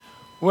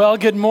Well,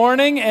 good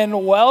morning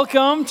and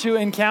welcome to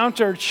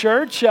Encounter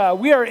Church.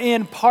 We are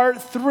in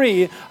part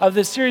 3 of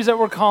the series that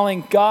we're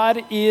calling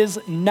God is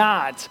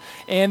Not.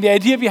 And the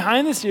idea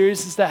behind the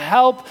series is to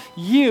help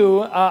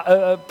you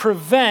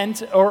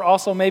prevent or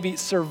also maybe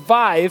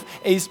survive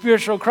a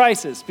spiritual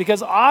crisis.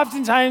 Because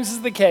oftentimes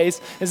is the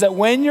case is that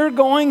when you're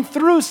going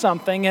through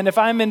something, and if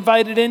I'm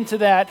invited into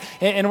that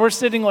and we're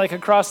sitting like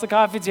across the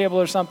coffee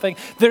table or something,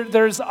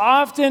 there's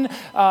often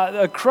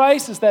a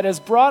crisis that is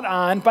brought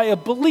on by a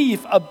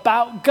belief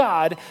about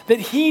God that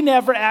he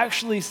never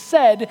actually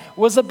said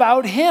was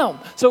about him.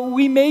 So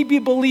we may be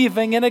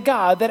believing in a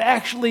God that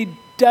actually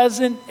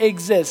doesn't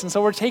exist. And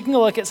so we're taking a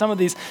look at some of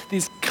these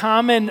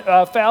common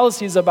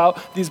fallacies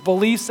about these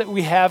beliefs that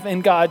we have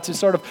in God to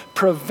sort of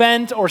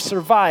prevent or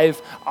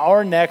survive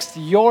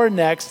your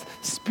next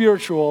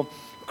spiritual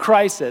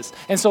crisis.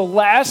 And so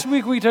last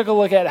week we took a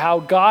look at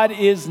how God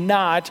is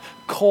not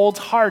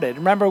cold-hearted.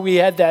 Remember, we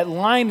had that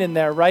line in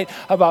there, right,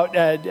 about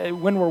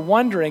when we're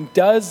wondering,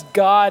 does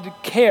God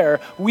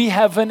care? We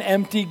have an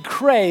empty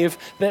grave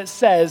that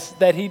says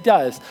that he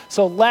does.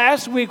 So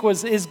last week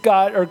was,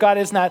 God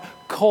is not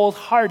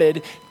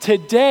cold-hearted.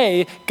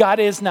 Today, God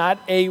is not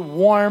a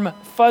warm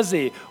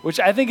fuzzy, which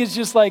I think is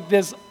just like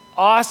this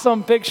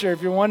awesome picture.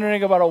 If you're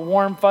wondering about a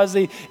warm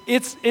fuzzy,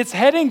 it's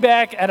heading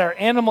back at our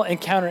animal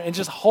encounter and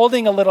just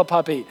holding a little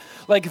puppy.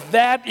 Like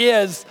that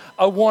is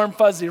a warm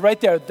fuzzy right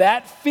there.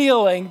 That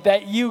feeling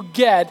that you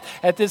get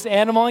at this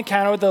animal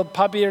encounter with a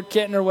puppy or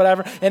kitten or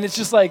whatever, and it's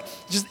just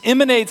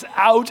emanates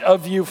out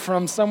of you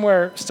from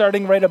somewhere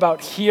starting right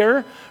about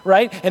here,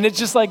 right? And it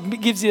just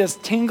like gives you this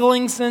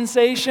tingling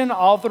sensation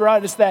all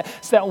throughout. It's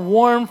that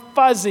warm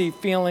fuzzy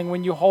feeling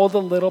when you hold a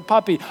little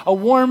puppy. A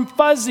warm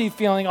fuzzy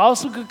feeling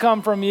also could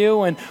come from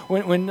you and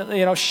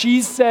when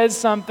she says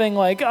something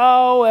like,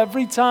 oh,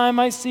 every time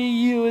I see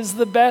you is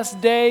the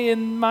best day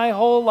in my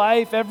whole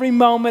life. Every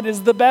moment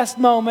is the best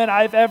moment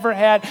I've ever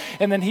had.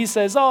 And then he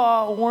says,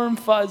 oh, warm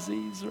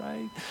fuzzies,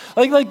 right?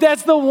 Like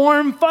that's the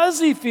warm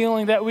fuzzy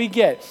feeling that we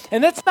get.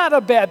 And that's not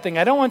a bad thing.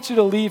 I don't want you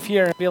to leave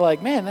here and be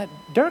like, man, that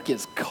Dirk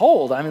is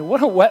cold. I mean,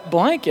 what a wet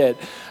blanket.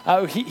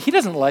 He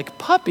doesn't like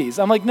puppies.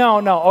 I'm like, no,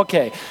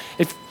 okay.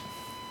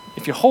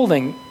 If you're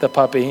holding the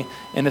puppy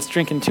and it's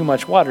drinking too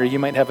much water, you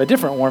might have a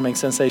different warming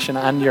sensation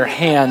on your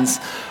hands.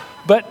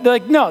 But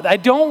no, I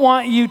don't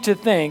want you to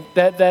think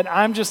that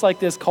I'm just like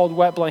this cold,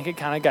 wet blanket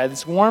kind of guy,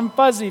 this warm,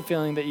 fuzzy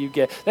feeling that you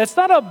get. That's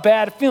not a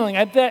bad feeling.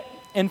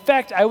 In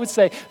fact, I would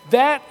say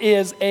that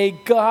is a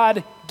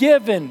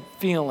God-given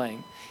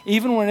feeling,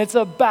 even when it's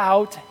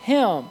about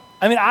him.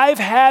 I mean, I've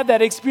had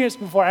that experience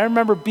before. I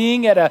remember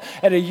being at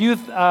a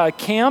youth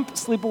camp,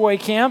 sleepaway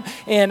camp,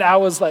 and I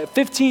was like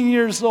 15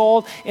 years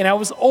old, and I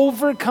was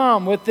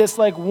overcome with this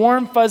like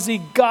warm, fuzzy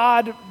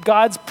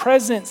God's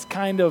presence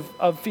kind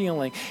of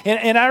feeling.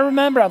 And I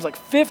remember I was like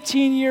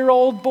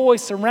 15-year-old boy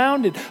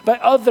surrounded by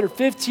other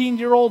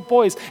 15-year-old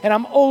boys, and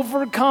I'm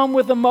overcome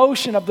with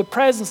emotion of the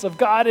presence of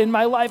God in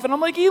my life. And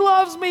I'm like, he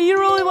loves me. He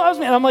really loves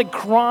me. And I'm like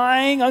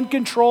crying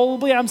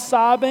uncontrollably. I'm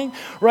sobbing,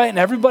 right? And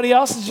everybody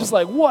else is just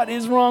like, what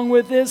is wrong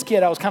with this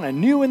kid? I was kind of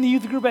new in the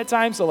youth group at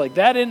times, so like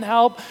that didn't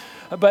help.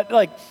 But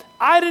like,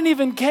 I didn't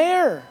even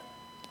care.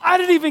 I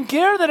didn't even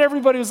care that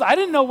everybody was, I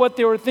didn't know what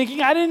they were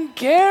thinking. I didn't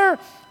care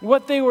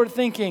what they were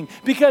thinking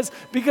because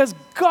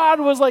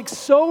God was like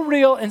so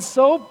real and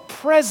so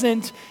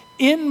present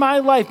in my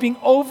life, being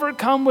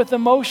overcome with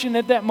emotion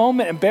at that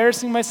moment,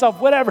 embarrassing myself,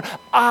 whatever.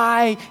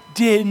 I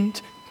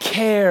didn't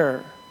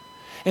care.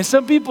 And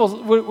some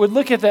people would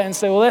look at that and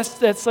say, well,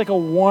 that's like a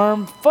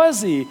warm,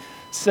 fuzzy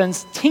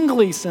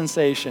tingly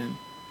sensation.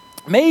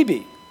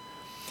 Maybe.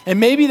 And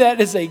maybe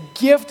that is a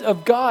gift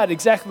of God,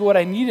 exactly what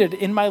I needed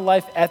in my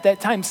life at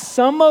that time.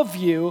 Some of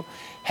you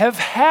have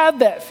had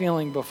that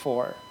feeling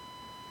before.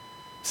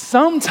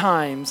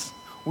 Sometimes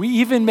we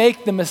even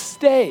make the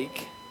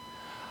mistake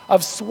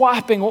of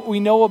swapping what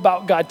we know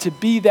about God to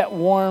be that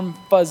warm,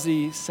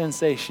 fuzzy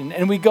sensation.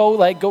 And we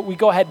go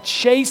ahead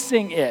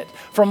chasing it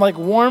from like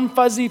warm,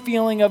 fuzzy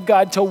feeling of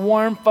God to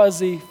warm,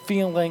 fuzzy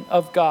feeling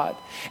of God.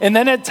 And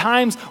then at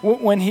times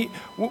when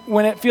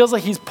it feels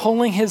like he's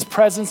pulling his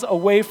presence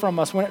away from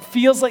us, when it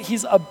feels like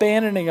he's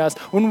abandoning us,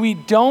 when we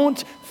don't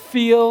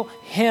feel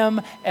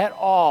him at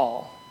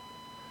all,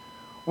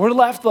 we're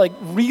left like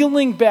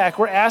reeling back.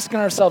 We're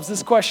asking ourselves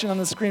this question on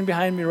the screen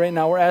behind me right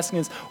now. We're asking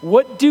is,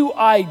 what do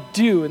I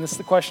do? And this is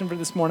the question for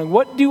this morning.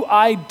 What do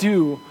I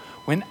do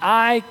when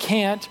I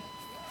can't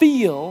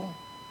feel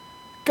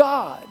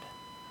God?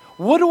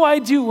 What do I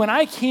do when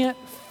I can't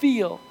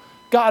feel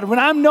God? When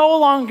I'm no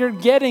longer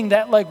getting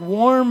that like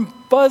warm,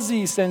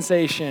 fuzzy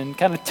sensation,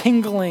 kind of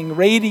tingling,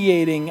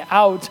 radiating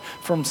out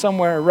from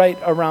somewhere right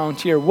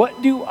around here.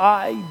 What do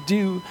I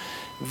do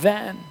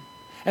then?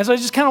 And so I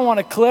just kind of want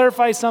to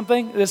clarify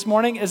something this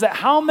morning, is that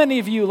how many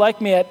of you, like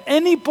me, at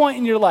any point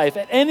in your life,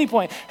 at any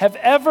point, have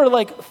ever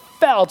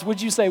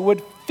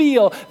would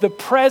feel the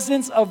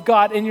presence of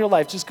God in your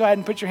life? Just go ahead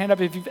and put your hand up.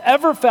 If you've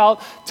ever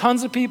felt,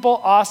 tons of people,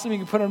 awesome, you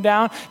can put them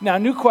down. Now,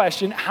 new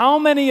question, how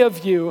many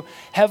of you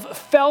have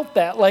felt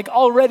that, like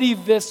already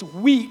this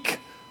week,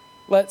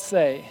 let's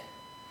say?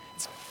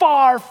 It's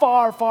far,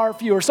 far, far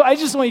fewer. So I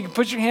just want you to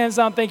put your hands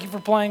down. Thank you for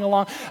playing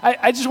along.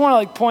 I just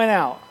want to point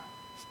out.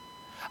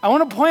 I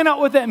want to point out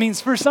what that means.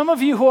 For some of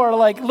you who are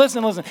like,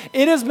 listen,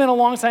 it has been a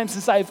long time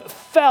since I've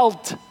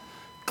felt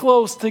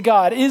close to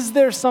God. Is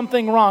there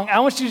something wrong?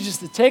 I want you just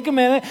to take a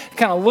minute,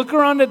 kind of look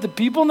around at the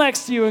people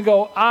next to you and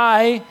go,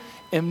 I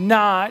am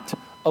not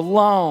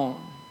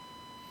alone.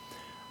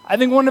 I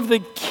think one of the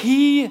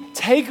key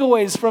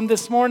takeaways from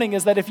this morning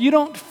is that if you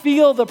don't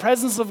feel the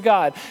presence of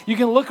God, you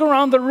can look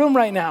around the room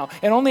right now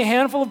and only a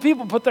handful of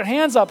people put their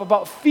hands up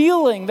about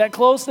feeling that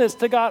closeness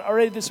to God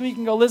already this week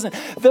and go, listen,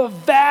 the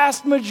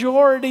vast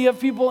majority of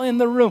people in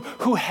the room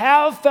who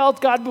have felt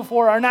God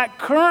before are not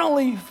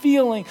currently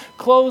feeling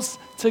close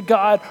to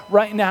God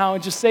right now.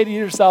 And just say to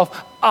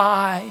yourself,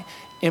 I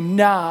am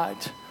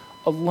not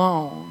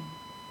alone.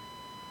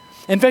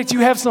 In fact,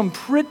 you have some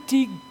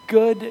pretty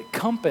good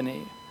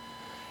company.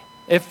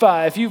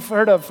 If you've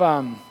heard of,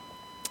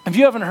 if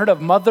you haven't heard of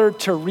Mother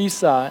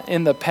Teresa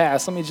in the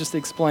past, let me just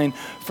explain.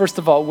 First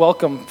of all,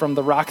 welcome from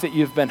the rock that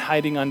you've been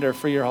hiding under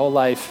for your whole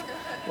life.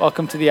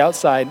 Welcome to the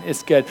outside.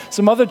 It's good.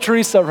 So Mother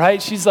Teresa,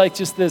 right? She's like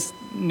just this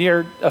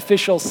near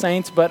official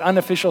saint, but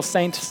unofficial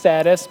saint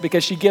status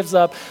because she gives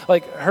up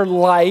like her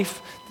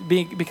life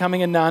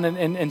becoming a nun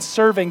and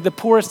serving the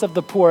poorest of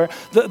the poor,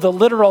 the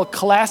literal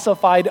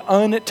classified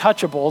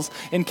untouchables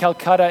in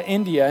Calcutta,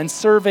 India, and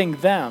serving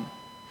them.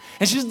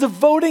 And she's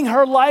devoting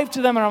her life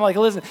to them. And I'm like,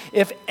 listen,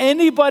 if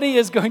anybody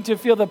is going to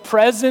feel the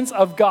presence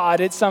of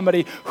God, it's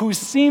somebody who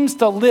seems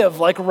to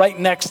live like right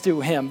next to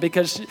him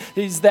because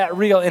he's that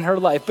real in her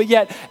life. But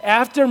yet,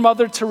 after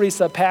Mother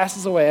Teresa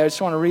passes away, I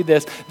just want to read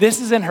this. This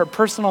is in her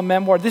personal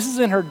memoir. This is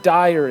in her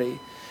diary.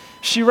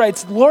 She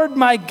writes, Lord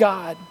my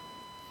God,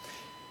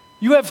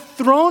 you have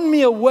thrown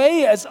me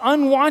away as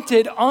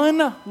unwanted,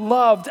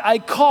 unloved. I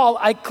call,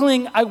 I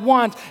cling, I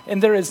want,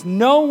 and there is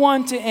no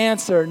one to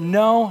answer.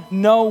 No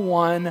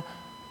one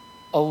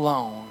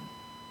alone.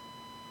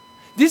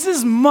 This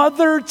is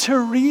Mother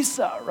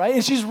Teresa, right?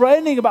 And she's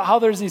writing about how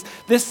there's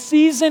this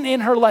season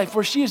in her life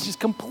where she is just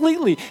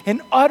completely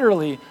and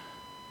utterly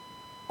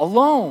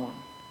alone.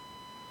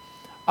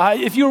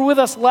 If you were with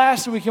us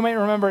last week, you might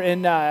remember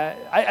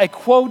I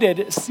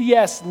quoted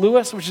C.S.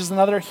 Lewis, which is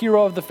another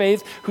hero of the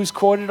faith who's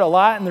quoted a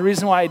lot. And the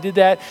reason why I did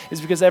that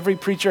is because every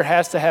preacher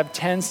has to have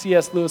 10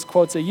 C.S. Lewis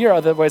quotes a year,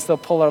 otherwise they'll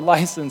pull our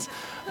license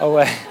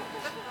away.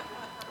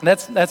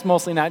 That's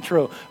mostly not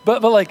true.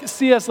 But like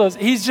C.S. Lewis,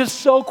 he's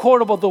just so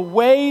quotable. The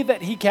way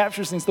that he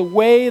captures things, the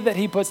way that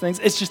he puts things,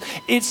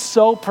 it's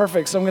so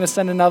perfect. So I'm going to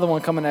send another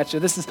one coming at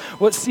you. This is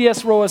what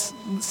C.S.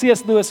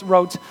 Lewis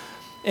wrote.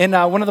 In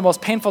one of the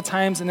most painful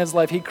times in his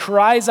life, he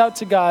cries out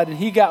to God, and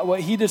he got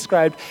what he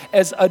described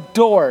as a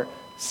door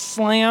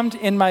slammed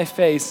in my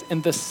face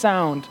and the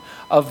sound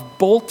of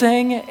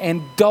bolting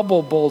and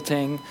double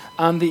bolting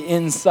on the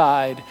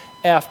inside.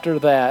 After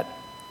that,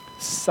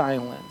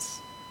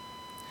 silence.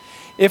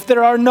 If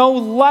there are no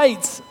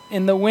lights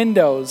in the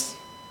windows,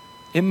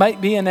 it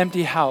might be an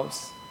empty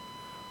house.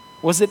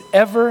 Was it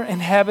ever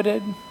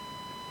inhabited?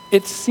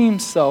 It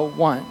seemed so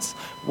once.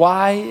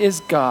 Why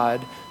is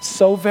God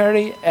so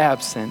very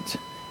absent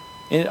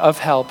of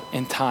help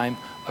in time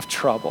of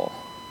trouble?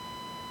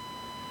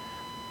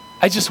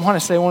 I just want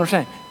to say one more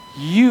time,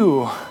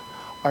 you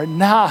are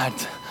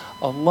not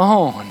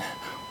alone.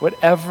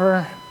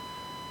 Whatever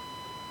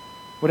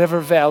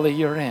valley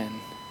you're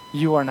in,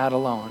 you are not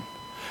alone.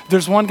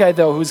 There's one guy,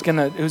 though, who's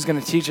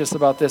gonna teach us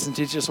about this and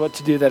teach us what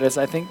to do that is,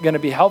 I think, going to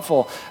be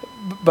helpful.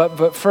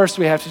 But first,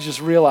 we have to just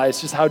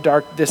realize just how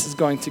dark this is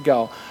going to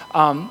go.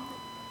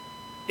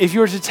 If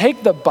you were to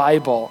take the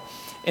Bible,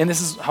 and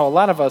this is how a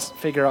lot of us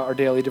figure out our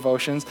daily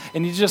devotions,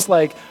 and you just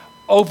like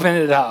open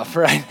it up,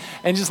 right?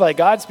 And just like,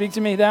 God, speak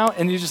to me now,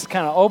 and you just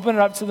kind of open it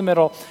up to the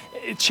middle.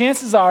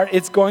 Chances are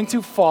it's going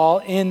to fall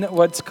in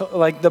what's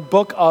like the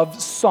book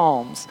of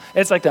Psalms.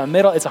 It's like the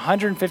middle, it's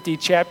 150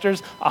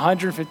 chapters,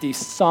 150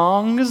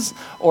 songs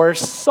or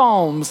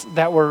psalms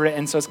that were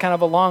written, so it's kind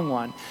of a long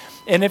one.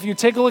 And if you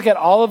take a look at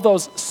all of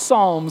those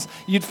psalms,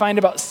 you'd find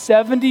about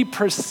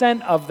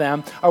 70% of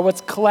them are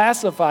what's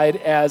classified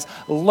as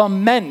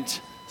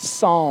lament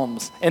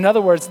psalms. In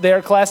other words, they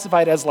are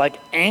classified as like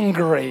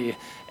angry,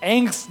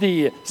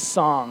 angsty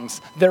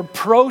songs. They're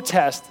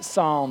protest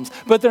psalms,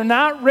 but they're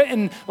not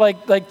written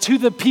like to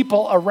the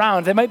people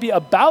around. They might be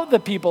about the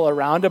people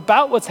around,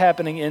 about what's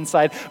happening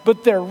inside,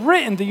 but they're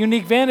written, the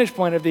unique vantage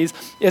point of these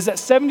is that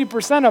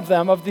 70% of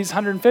them, of these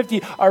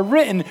 150, are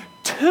written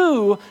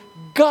to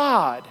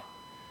God.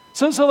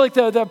 So like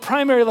the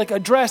primary like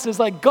address is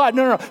like, God,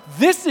 no,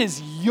 this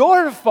is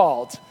your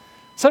fault.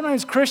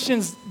 Sometimes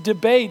Christians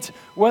debate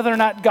whether or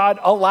not God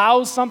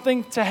allows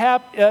something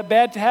to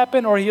bad to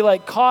happen, or he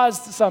like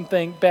caused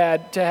something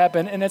bad to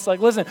happen. And it's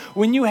like, listen,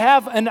 when you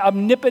have an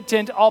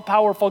omnipotent,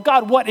 all-powerful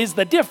God, what is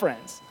the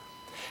difference?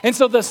 And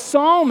so the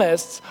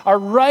psalmists are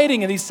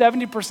writing in these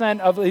 70%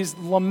 of these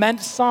lament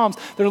psalms,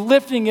 they're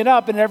lifting it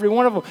up in every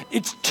one of them.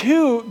 It's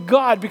to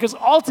God because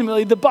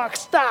ultimately the buck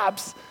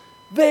stops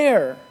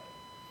there.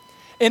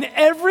 And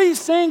every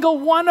single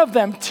one of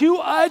them, to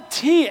a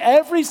T,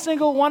 every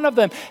single one of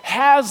them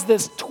has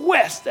this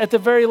twist at the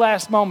very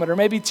last moment, or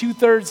maybe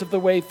 2/3 of the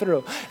way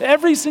through.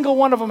 Every single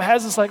one of them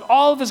has this, like,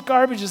 all of this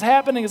garbage is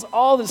happening,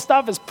 all this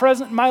stuff is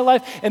present in my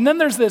life, and then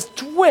there's this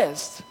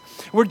twist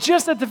where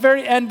just at the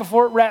very end,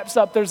 before it wraps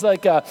up, there's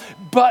like a,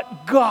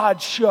 but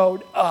God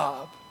showed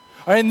up.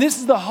 All right, and this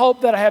is the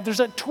hope that I have.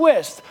 There's a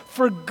twist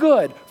for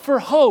good, for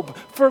hope,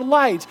 for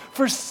light,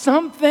 for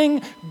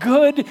something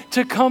good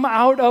to come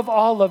out of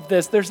all of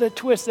this. There's a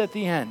twist at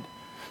the end.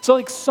 So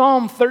like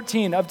Psalm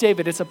 13 of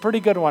David, it's a pretty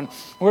good one,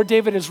 where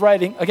David is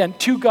writing, again,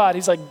 to God.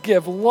 He's like,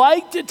 give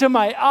light to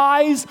my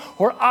eyes,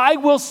 or I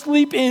will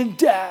sleep in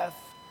death.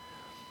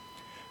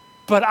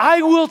 But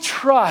I will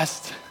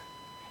trust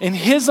in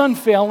his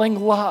unfailing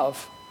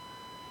love,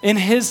 in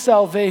his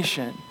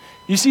salvation.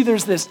 You see,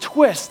 there's this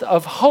twist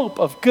of hope,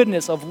 of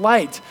goodness, of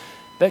light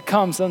that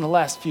comes in the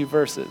last few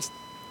verses.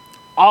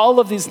 All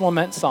of these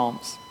lament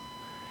psalms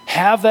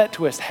have that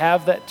twist,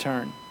 have that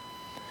turn,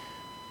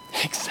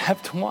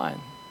 except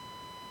one.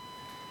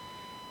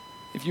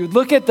 If you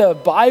look at the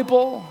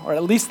Bible, or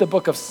at least the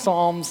book of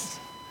Psalms,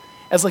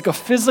 as like a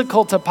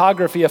physical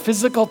topography, a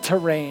physical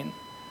terrain,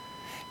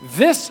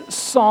 this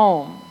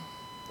psalm,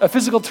 a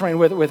physical terrain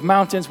with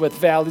mountains, with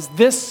valleys,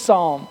 this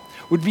psalm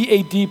would be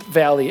a deep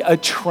valley, a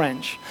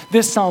trench.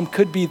 This psalm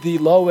could be the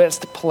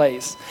lowest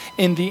place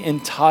in the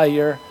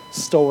entire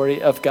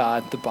story of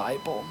God, the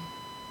Bible.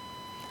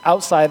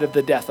 Outside of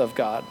the death of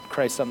God,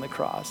 Christ on the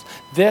cross.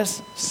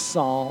 This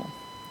psalm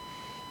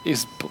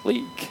is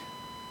bleak.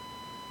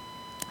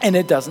 And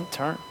it doesn't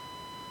turn.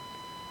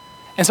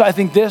 And so I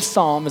think this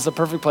psalm is a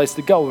perfect place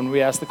to go when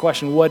we ask the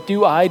question, what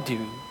do I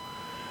do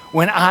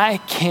when I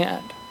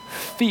can't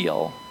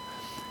feel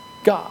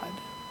God?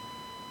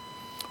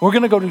 We're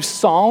going to go to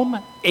Psalm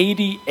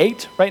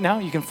 88 right now.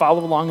 You can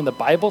follow along in the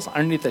Bibles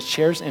underneath the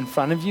chairs in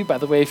front of you. By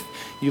the way,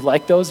 if you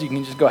like those, you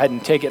can just go ahead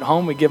and take it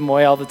home. We give them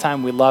away all the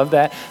time. We love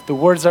that. The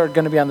words are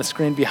going to be on the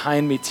screen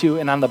behind me too,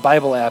 and on the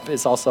Bible app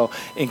is also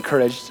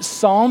encouraged.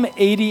 Psalm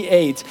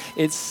 88,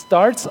 it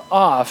starts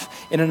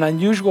off in an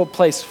unusual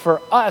place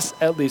for us,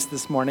 at least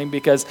this morning,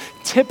 because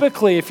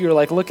typically if you're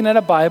like looking at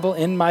a Bible,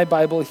 in my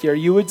Bible here,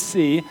 you would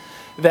see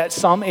that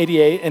Psalm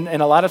 88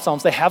 and a lot of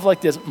Psalms, they have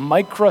like this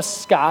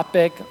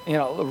microscopic,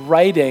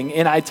 writing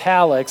in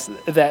italics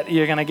that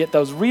you're going to get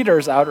those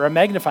readers out or a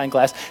magnifying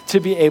glass to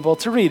be able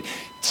to read.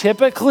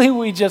 Typically,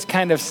 we just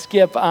kind of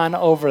skip on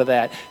over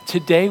that.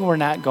 Today, we're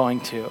not going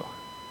to.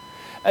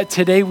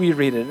 Today, we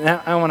read it, and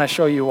I want to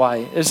show you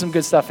why. There's some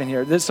good stuff in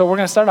here. So we're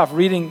going to start off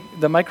reading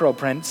the micro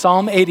print,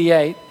 Psalm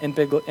 88 in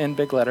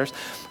big letters,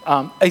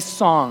 a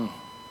song.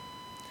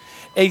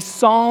 A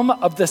psalm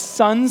of the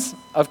sons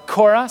of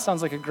Korah,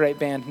 sounds like a great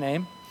band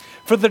name,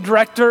 for the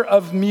director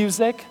of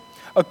music,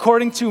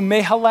 according to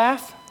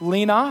Mahalath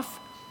Leanoth,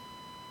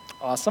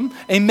 awesome,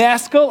 a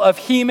maskil of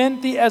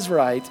Heman the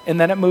Ezrahite, and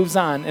then it moves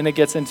on and it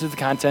gets into the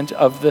content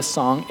of the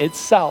song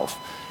itself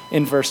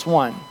in verse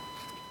 1.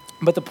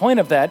 But the point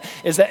of that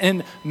is that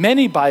in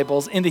many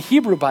Bibles, in the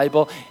Hebrew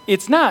Bible,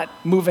 it's not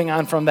moving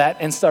on from that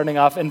and starting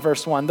off in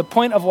verse 1. The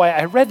point of why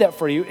I read that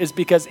for you is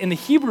because in the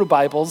Hebrew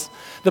Bibles,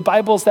 the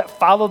Bibles that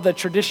follow the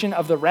tradition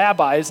of the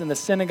rabbis and the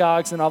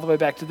synagogues and all the way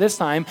back to this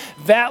time,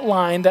 that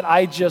line that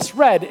I just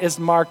read is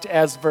marked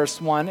as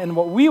verse 1. And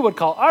what we would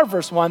call our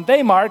verse 1,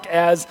 they mark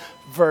as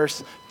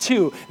verse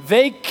 2.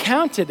 They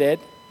counted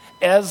it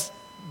as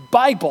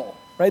Bible,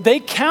 right? They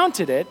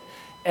counted it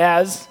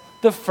as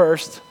the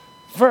first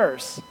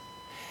verse.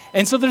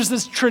 And so there's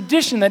this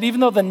tradition that even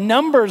though the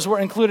numbers were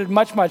included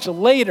much, much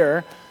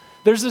later,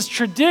 there's this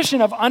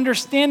tradition of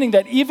understanding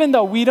that even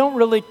though we don't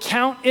really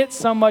count it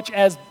so much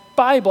as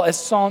Bible,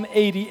 as Psalm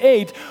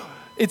 88,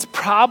 it's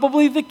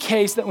probably the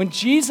case that when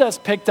Jesus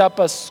picked up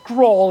a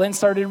scroll and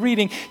started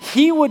reading,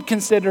 he would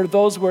consider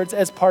those words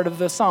as part of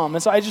the psalm.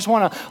 And so I just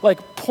want to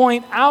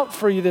point out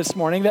for you this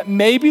morning that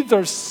maybe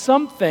there's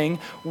something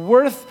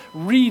worth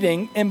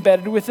reading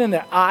embedded within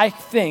there. I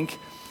think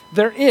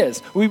there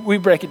is. We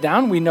break it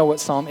down. We know what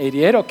Psalm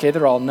 88, okay,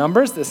 they're all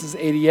numbers. This is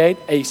 88,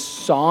 a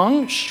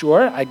song,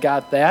 sure, I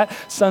got that.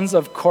 Sons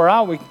of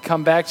Korah, we can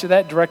come back to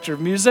that. Director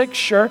of music,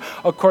 sure.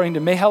 According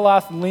to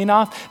Mahalath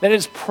Leanoth, that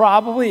is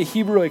probably a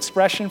Hebrew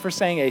expression for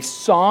saying a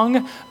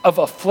song of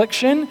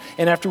affliction.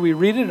 And after we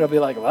read it, it'll be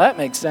like, well, that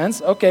makes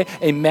sense. Okay,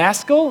 a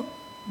maskil,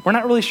 we're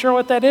not really sure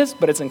what that is,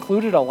 but it's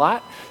included a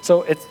lot.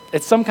 So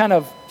it's some kind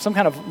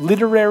of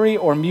literary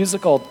or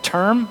musical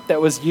term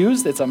that was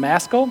used. It's a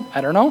maskil.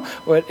 I don't know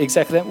what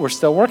exactly that. We're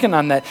still working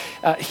on that.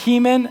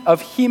 Heman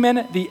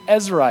the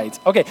Ezrahite.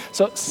 Okay,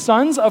 so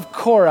sons of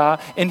Korah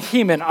and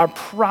Heman are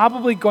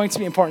probably going to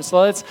be important. So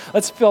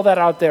let's fill that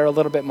out there a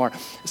little bit more.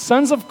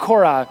 Sons of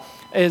Korah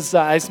is,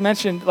 as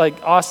mentioned,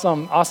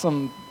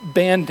 awesome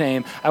band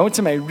name. I went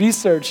to my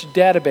research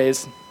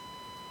database.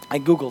 I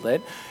Googled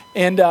it,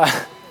 and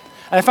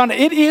I found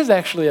it is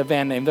actually a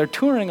band name. They're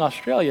touring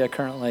Australia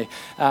currently.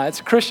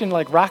 It's a Christian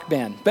rock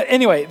band. But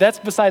anyway, that's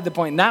beside the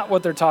point, not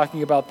what they're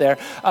talking about there.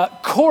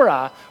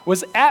 Korah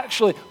was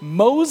actually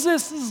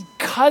Moses'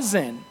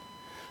 cousin.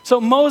 So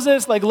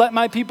Moses, let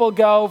my people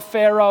go,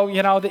 Pharaoh,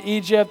 the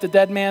Egypt, the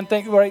dead man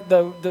thing, right,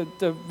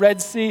 the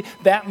Red Sea,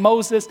 that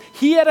Moses,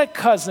 he had a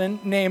cousin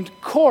named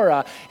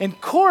Korah. And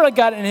Korah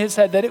got in his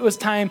head that it was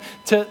time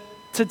to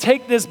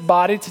take this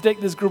body, to take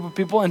this group of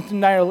people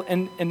in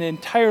an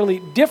entirely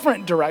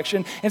different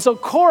direction. And so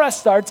Korah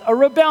starts a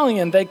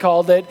rebellion. They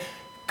called it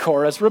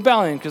Korah's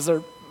Rebellion because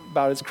they're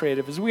about as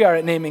creative as we are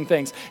at naming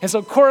things. And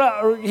so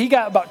Korah, he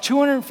got about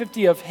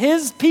 250 of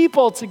his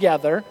people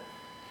together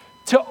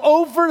to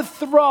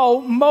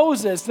overthrow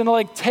Moses and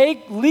to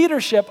take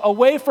leadership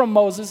away from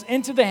Moses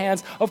into the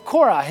hands of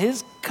Korah,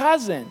 his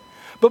cousin.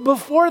 But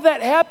before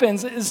that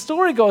happens, the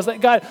story goes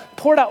that God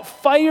poured out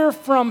fire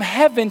from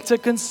heaven to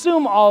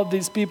consume all of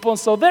these people, and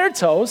so they're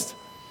toast.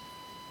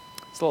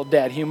 It's a little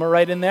dad humor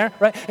right in there,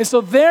 right? And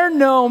so they're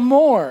no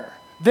more.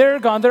 They're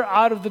gone. They're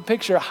out of the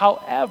picture.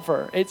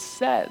 However, it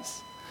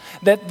says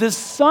that the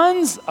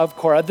sons of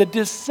Korah, the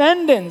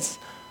descendants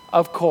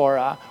of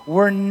Korah,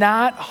 were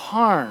not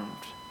harmed.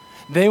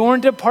 They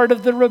weren't a part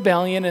of the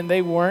rebellion, and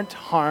they weren't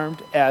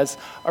harmed as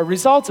a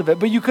result of it.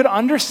 But you could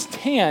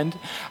understand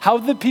how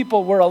the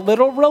people were a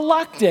little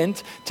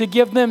reluctant to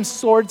give them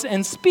swords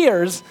and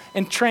spears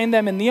and train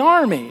them in the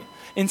army.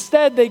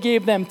 Instead, they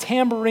gave them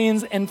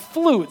tambourines and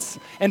flutes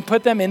and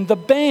put them in the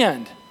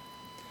band.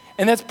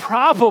 And that's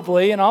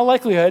probably, in all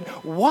likelihood,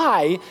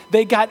 why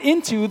they got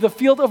into the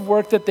field of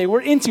work that they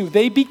were into.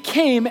 They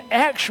became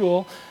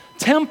actual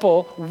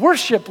temple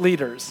worship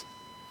leaders.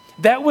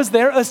 That was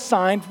their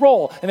assigned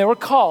role. And they were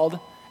called,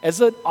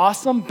 as an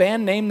awesome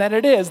band name that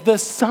it is, the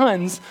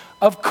Sons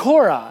of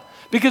Korah,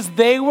 because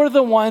they were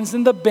the ones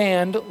in the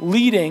band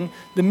leading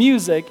the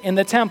music in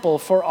the temple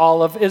for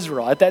all of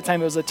Israel. At that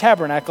time, it was a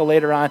tabernacle.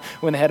 Later on,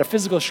 when they had a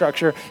physical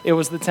structure, it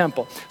was the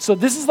temple. So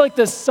this is like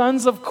the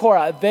Sons of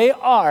Korah. They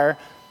are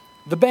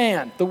the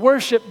band, the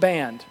worship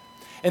band.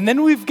 And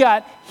then we've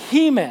got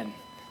Heman,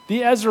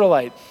 the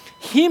Israelite.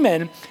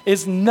 Heman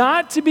is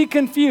not to be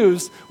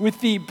confused with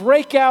the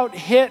breakout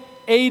hit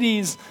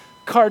 80s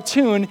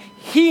cartoon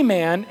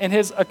He-Man and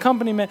his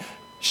accompaniment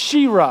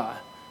She-Ra.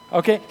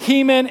 Okay,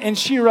 He-Man and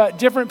She-Ra,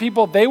 different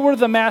people. They were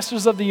the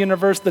masters of the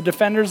universe, the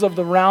defenders of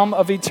the realm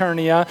of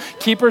Eternia,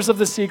 keepers of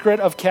the secret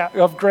of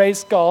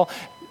Grayskull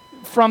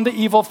from the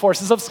evil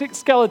forces of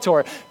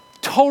Skeletor.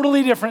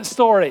 Totally different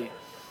story.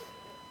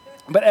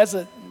 But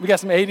we got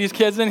some 80s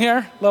kids in here,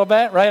 a little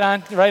bit, right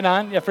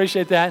on. Yeah,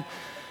 appreciate that.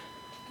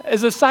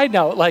 As a side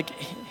note,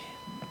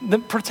 the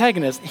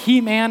protagonist,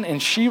 He-Man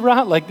and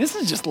She-Ra, this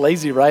is just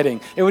lazy writing.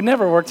 It would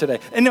never work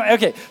today. Anyway,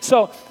 okay,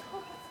 so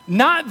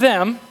not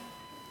them.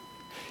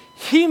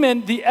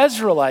 Heman, the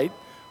Israelite,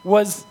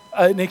 was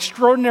an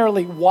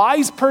extraordinarily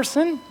wise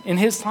person in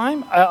his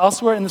time.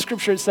 Elsewhere in the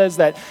scripture, it says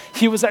that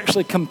he was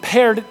actually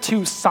compared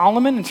to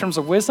Solomon in terms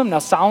of wisdom. Now,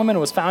 Solomon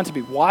was found to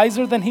be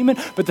wiser than Heman,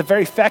 but the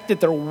very fact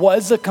that there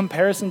was a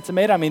comparison to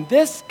made,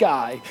 this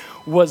guy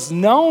was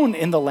known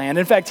in the land.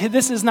 In fact,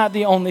 this is not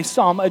the only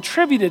psalm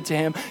attributed to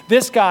him.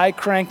 This guy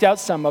cranked out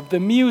some of the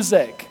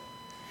music.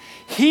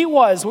 He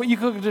was what you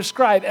could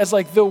describe as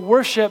the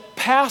worship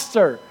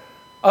pastor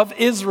of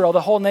Israel,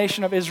 the whole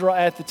nation of Israel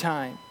at the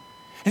time.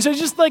 And so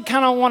just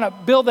kind of want to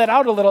build that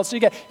out a little. So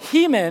you got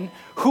Heman,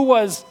 who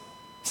was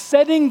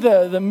setting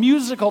the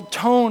musical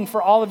tone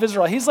for all of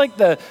Israel. He's like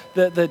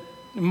the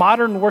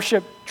modern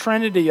worship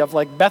trinity of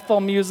Bethel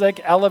music,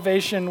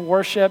 elevation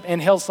worship,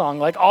 and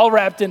Hillsong, all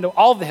wrapped into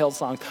all the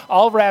Hillsongs,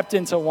 all wrapped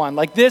into one.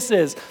 This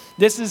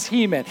is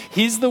Heman.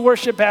 He's the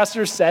worship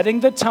pastor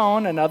setting the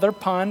tone, another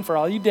pun for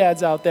all you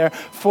dads out there,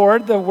 for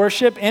the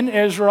worship in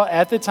Israel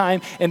at the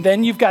time. And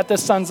then you've got the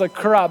sons of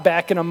Korah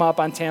backing him up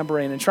on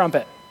tambourine and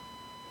trumpet.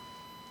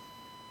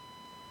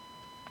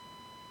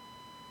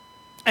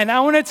 And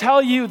I want to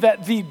tell you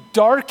that the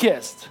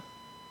darkest,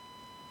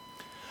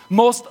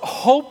 most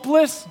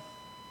hopeless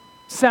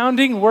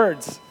sounding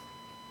words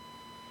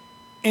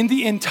in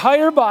the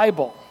entire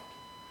Bible,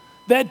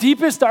 that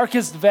deepest,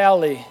 darkest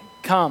valley,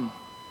 come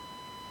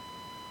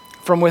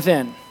from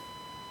within.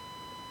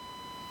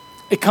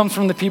 It comes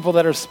from the people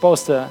that are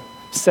supposed to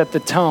set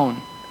the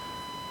tone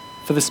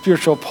for the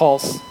spiritual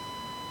pulse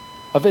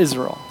of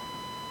Israel.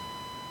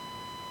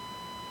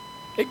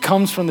 It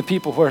comes from the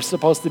people who are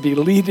supposed to be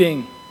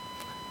leading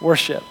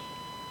worship.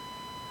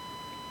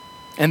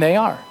 And they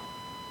are.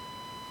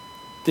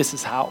 This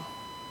is how.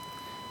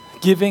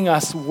 Giving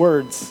us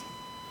words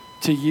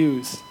to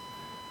use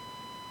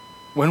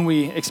when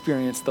we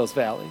experience those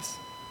valleys.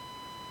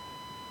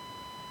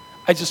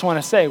 I just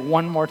want to say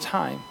one more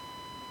time,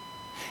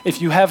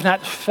 if you have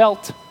not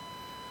felt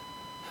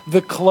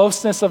the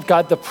closeness of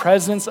God, the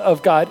presence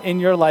of God in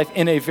your life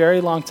in a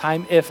very long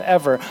time, if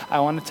ever,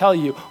 I want to tell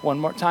you one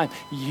more time,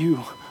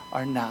 you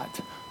are not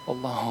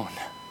alone.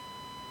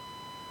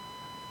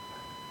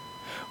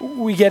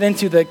 We get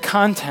into the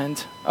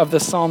content of the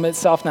psalm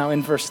itself now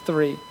in verse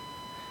 3,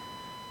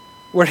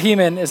 where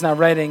Heman is now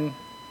writing,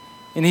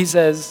 and he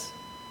says,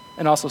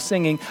 and also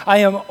singing, I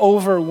am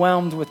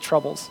overwhelmed with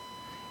troubles,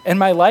 and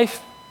my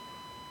life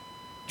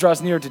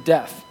draws near to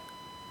death.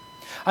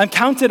 I'm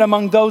counted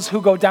among those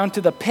who go down to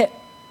the pit.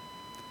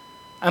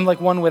 I'm like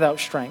one without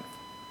strength.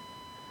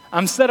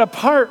 I'm set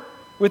apart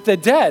with the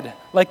dead,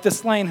 like the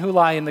slain who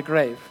lie in the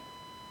grave,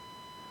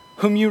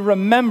 whom you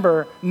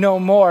remember no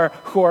more,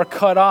 who are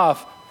cut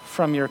off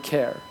from your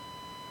care.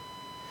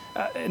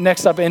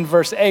 Next up in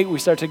verse 8, we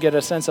start to get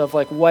a sense of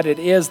like what it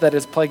is that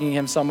is plaguing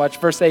him so much.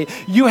 Verse 8,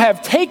 you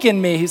have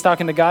taken me, he's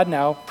talking to God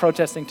now,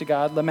 protesting to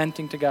God,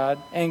 lamenting to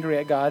God, angry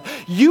at God.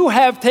 You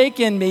have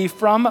taken me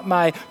from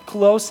my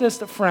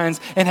closest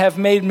friends and have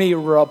made me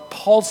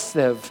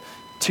repulsive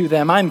to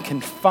them. I'm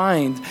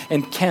confined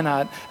and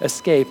cannot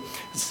escape.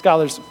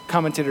 Scholars,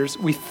 commentators,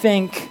 we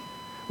think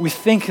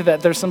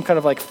that there's some kind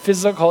of like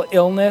physical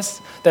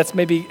illness that's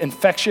maybe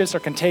infectious or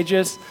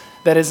contagious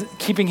that is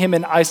keeping him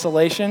in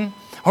isolation.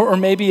 Or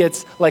maybe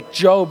it's like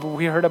Job.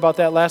 We heard about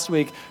that last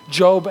week.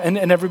 Job, and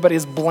everybody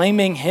is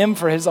blaming him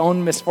for his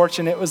own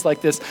misfortune. It was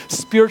like this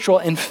spiritual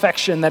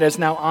infection that is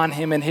now on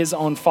him and his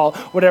own fault.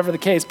 Whatever the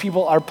case,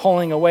 people are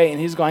pulling away,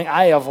 and he's going,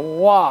 I have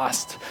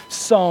lost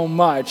so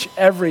much,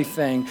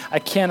 everything. I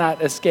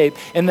cannot escape.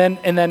 And then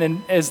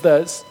as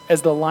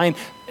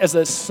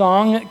the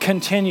song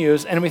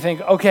continues, and we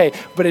think, okay,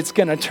 but it's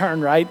going to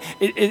turn, right?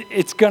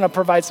 It's going to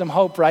provide some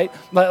hope, right?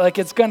 Like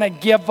it's going to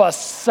give us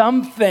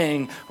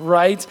something,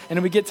 right?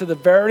 And we get to the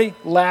very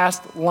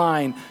last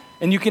line,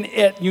 and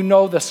you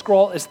know the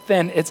scroll is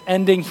thin. It's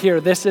ending here.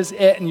 This is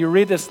it. And you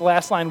read this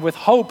last line with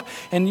hope,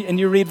 and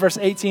you read verse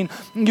 18.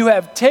 You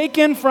have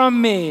taken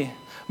from me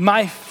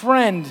my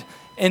friend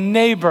and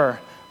neighbor.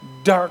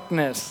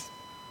 Darkness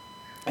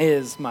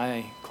is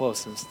my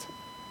closest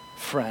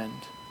friend.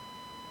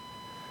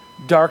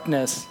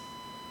 Darkness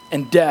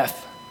and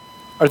death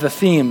are the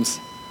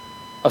themes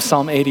of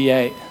Psalm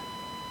 88.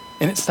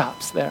 And it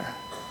stops there.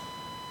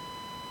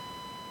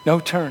 No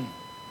turn,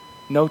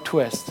 no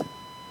twist,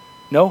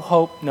 no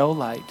hope, no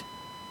light,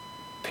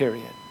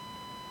 period.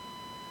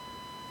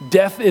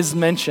 Death is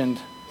mentioned,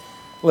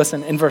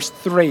 listen, in verse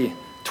 3,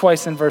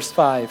 twice in verse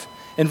 5,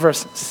 in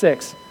verse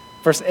 6,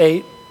 verse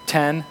 8,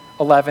 10,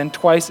 11,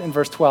 twice in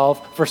verse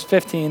 12, verse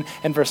 15,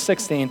 and verse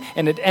 16,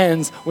 and it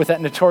ends with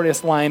that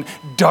notorious line,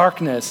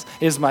 darkness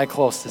is my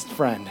closest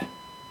friend.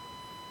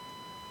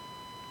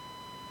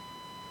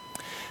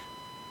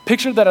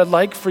 Picture that I'd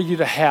like for you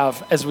to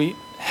have as we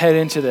head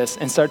into this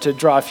and start to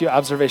draw a few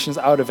observations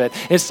out of it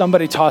is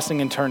somebody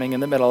tossing and turning in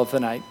the middle of the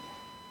night.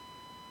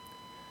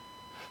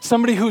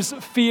 Somebody whose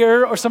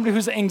fear or somebody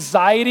whose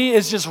anxiety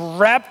is just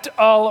wrapped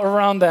all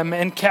around them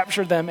and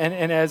captured them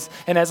and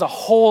as a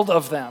hold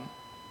of them.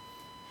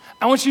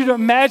 I want you to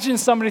imagine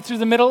somebody through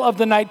the middle of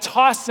the night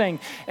tossing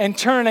and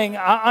turning,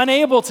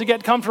 unable to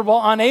get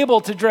comfortable,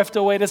 unable to drift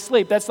away to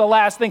sleep. That's the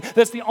last thing.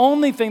 That's the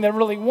only thing they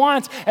really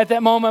want at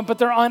that moment, but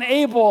they're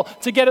unable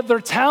to get it. They're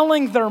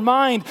telling their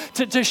mind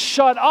to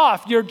shut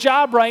off. Your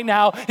job right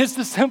now is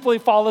to simply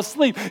fall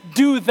asleep.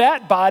 Do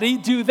that, body,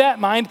 do that,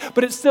 mind,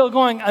 but it's still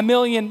going a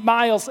million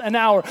miles an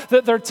hour.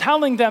 They're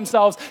telling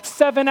themselves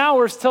 7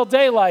 hours till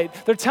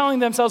daylight. They're telling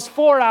themselves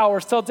 4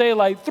 hours till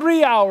daylight,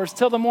 3 hours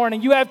till the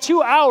morning. You have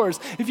 2 hours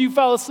if you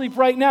fell asleep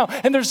right now,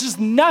 and there's just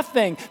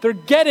nothing. They're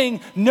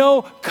getting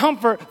no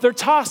comfort. They're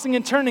tossing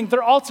and turning.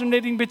 They're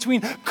alternating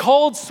between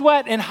cold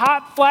sweat and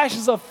hot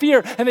flashes of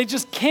fear, and they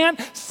just can't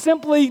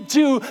simply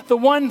do the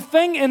one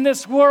thing in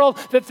this world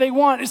that they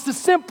want, is to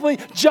simply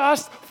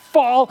just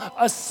fall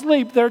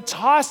asleep. They're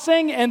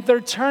tossing and they're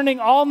turning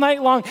all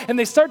night long, and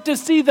they start to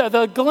see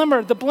the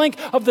glimmer, the blink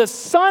of the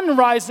sun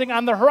rising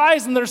on the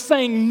horizon. They're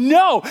saying,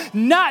 no,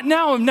 not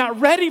now. I'm not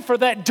ready for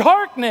that.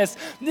 Darkness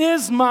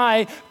is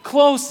my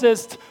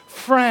closest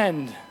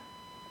friend.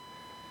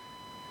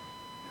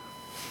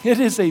 It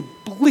is a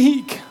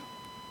bleak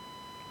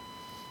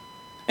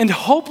and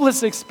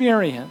hopeless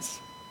experience.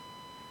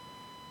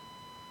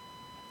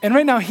 And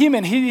right now,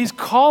 he's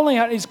calling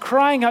out, he's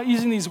crying out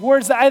using these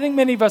words that I think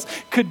many of us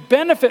could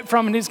benefit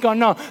from. And he's going,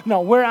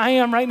 no, where I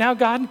am right now,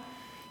 God,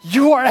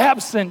 you are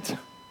absent.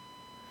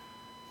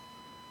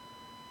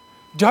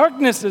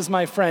 Darkness is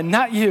my friend,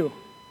 not you.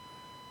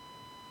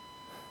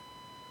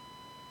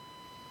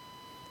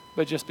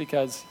 But just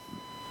because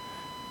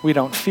we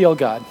don't feel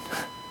God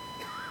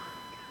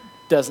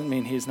doesn't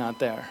mean he's not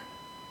there.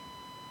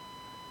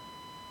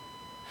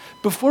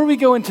 Before we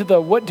go into the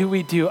what do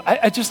we do,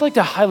 I'd just like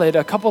to highlight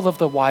a couple of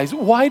the whys.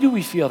 Why do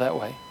we feel that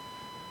way?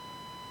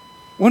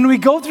 When we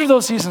go through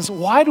those seasons,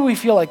 why do we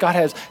feel like God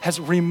has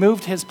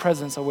removed his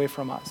presence away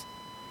from us?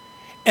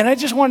 And I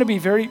just want to be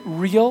very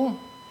real,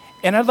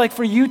 and I'd like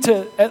for you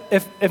to,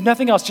 if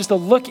nothing else, just to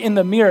look in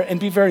the mirror and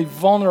be very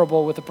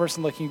vulnerable with the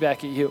person looking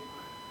back at you.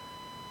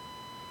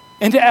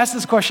 And to ask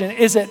this question,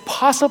 is it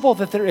possible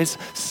that there is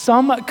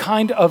some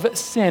kind of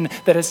sin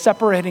that is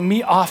separating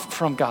me off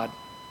from God?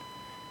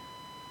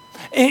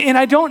 And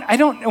I don't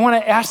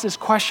want to ask this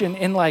question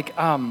in like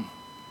a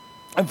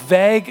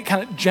vague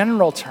kind of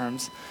general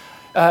terms.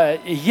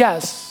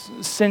 Yes,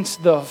 since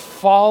the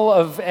fall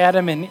of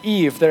Adam and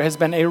Eve, there has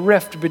been a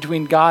rift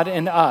between God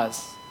and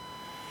us.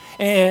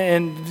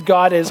 and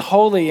God is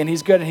holy and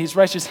he's good and he's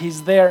righteous,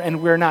 he's there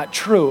and we're not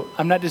true.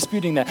 I'm not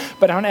disputing that.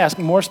 But I want to ask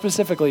more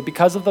specifically,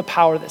 because of the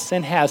power that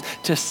sin has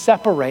to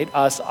separate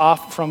us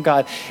off from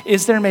God,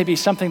 is there maybe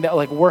something that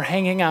like we're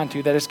hanging on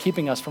to that is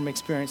keeping us from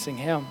experiencing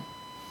him?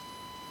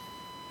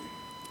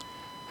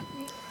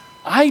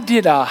 I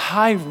did a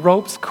high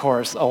ropes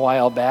course a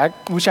while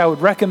back, which I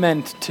would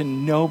recommend to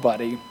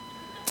nobody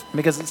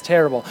because it's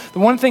terrible. The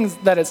one thing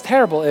that is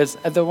terrible is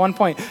at the one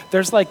point,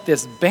 there's like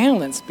this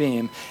balance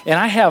beam, and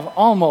I have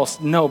almost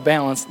no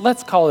balance.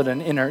 Let's call it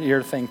an inner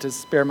ear thing to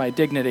spare my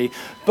dignity.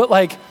 But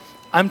like,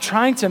 I'm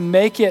trying to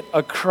make it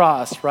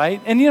across,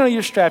 right? And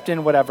you're strapped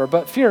in, whatever,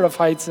 but fear of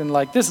heights and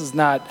like, that's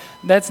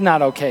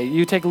not okay.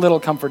 You take little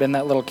comfort in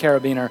that little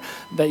carabiner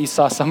that you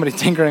saw somebody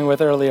tinkering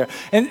with earlier.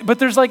 But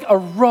there's like a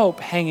rope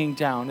hanging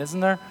down, isn't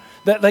there?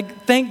 That,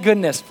 like, thank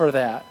goodness for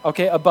that,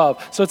 okay,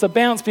 above. So it's a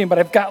balance beam, but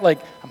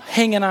I'm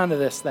hanging on to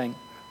this thing,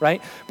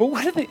 right? But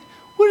what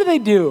do they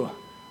do,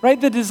 right?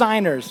 The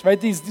designers, right?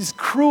 These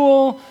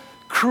cruel,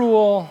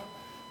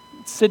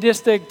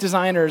 sadistic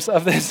designers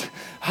of this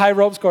high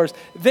ropes course,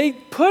 they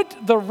put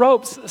the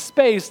ropes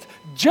spaced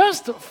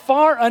just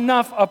far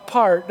enough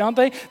apart, don't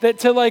they? That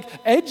to like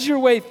edge your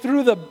way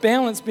through the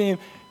balance beam,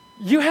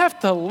 you have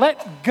to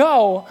let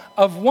go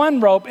of one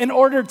rope in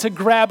order to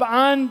grab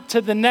on to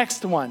the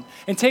next one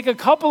and take a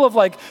couple of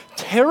like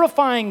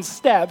terrifying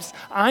steps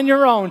on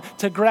your own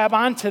to grab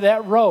onto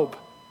that rope.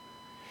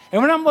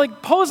 And what I'm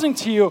like posing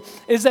to you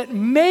is that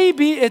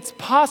maybe it's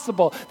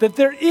possible that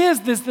there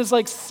is this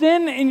like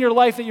sin in your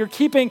life that you're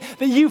keeping,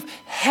 that you've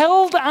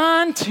held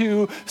on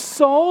to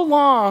so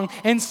long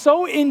and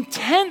so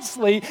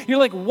intensely, you're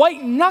like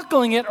white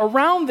knuckling it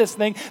around this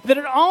thing that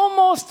it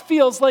almost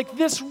feels like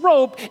this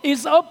rope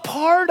is a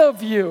part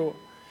of you.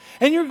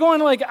 And you're going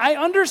like, I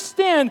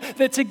understand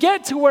that to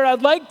get to where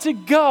I'd like to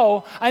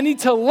go, I need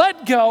to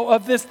let go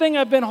of this thing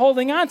I've been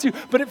holding on to.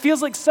 But it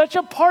feels like such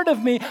a part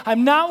of me,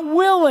 I'm not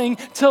willing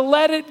to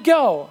let it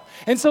go.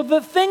 And so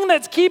the thing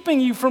that's keeping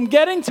you from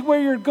getting to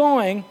where you're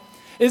going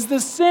is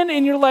the sin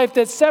in your life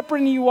that's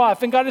separating you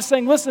off. And God is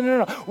saying, listen,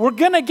 no, we're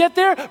going to get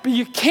there, but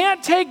you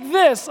can't take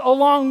this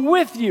along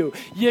with you.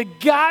 You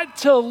got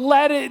to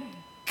let it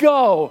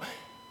go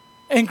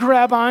and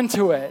grab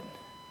onto it.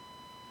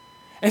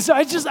 And so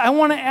I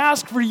want to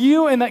ask for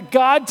you in that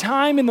God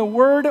time in the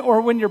Word,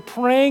 or when you're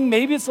praying,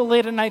 maybe it's a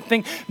late at night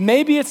thing,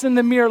 maybe it's in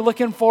the mirror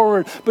looking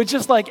forward, but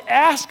just like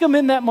ask Him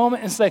in that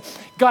moment and say,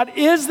 God,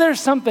 is there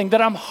something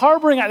that I'm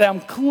harboring, that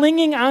I'm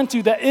clinging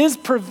onto that is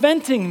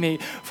preventing me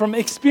from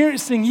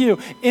experiencing you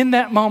in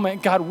that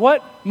moment? God,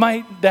 what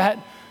might that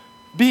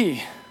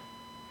be?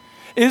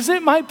 Is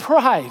it my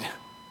pride?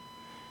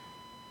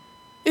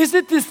 Is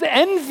it this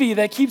envy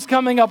that keeps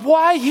coming up?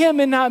 Why him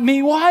and not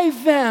me? Why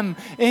them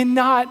and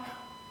not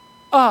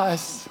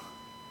us?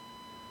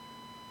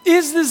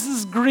 Is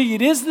this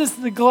greed? Is this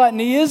the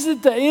gluttony? Is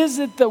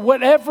it the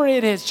whatever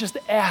it is? Just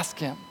ask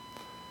him.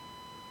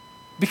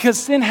 Because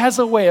sin has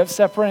a way of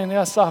separating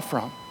us off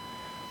from.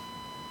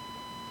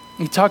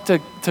 You talk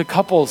to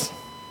couples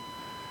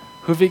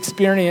who've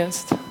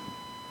experienced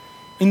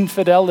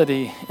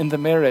infidelity in the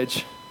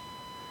marriage.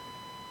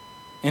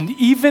 And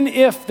even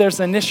if there's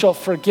initial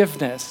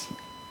forgiveness,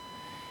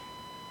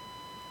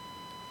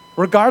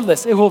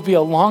 regardless, it will be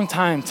a long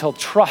time till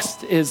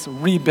trust is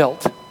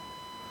rebuilt.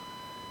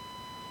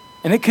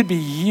 And it could be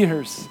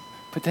years,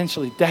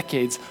 potentially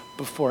decades,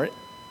 before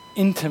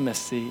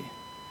intimacy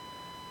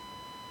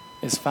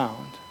is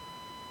found.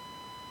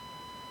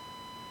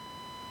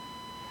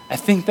 I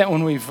think that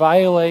when we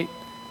violate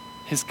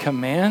his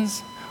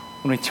commands,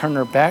 when we turn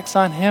our backs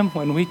on him,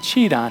 when we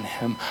cheat on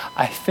him,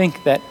 I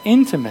think that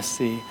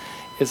intimacy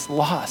is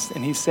lost.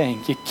 And he's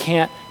saying, you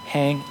can't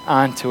hang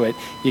on to it.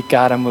 You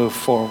gotta move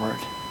forward.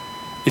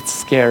 It's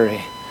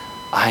scary.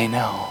 I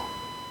know.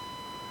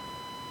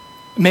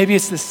 Maybe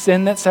it's the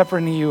sin that's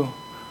separating you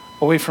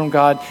away from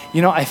God.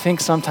 I think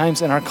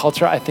sometimes in our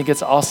culture, I think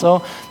it's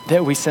also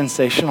that we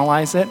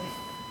sensationalize it.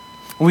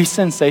 We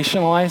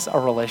sensationalize our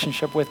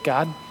relationship with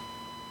God.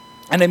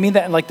 And I mean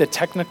that in like the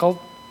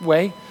technical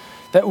way,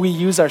 that we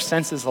use our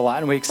senses a lot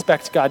and we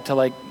expect God to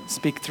like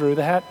speak through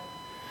that.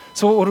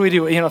 So what do we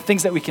do?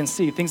 Things that we can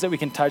see, things that we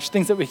can touch,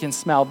 things that we can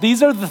smell.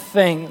 These are the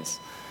things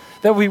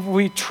that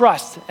we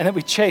trust and that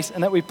we chase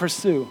and that we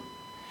pursue.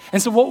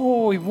 And so what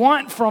we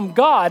want from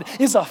God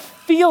is a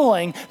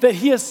feeling that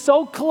he is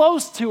so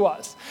close to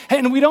us.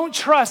 And we don't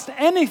trust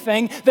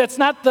anything that's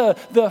not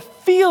the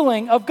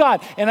feeling of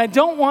God. And I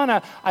don't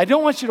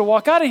want you to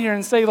walk out of here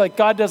and say like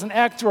God doesn't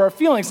act through our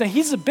feelings. And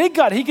he's a big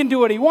God, he can do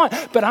what he wants.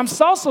 But I'm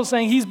also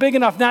saying he's big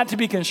enough not to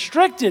be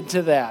constricted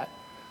to that.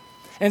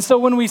 And so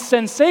when we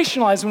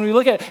sensationalize, when we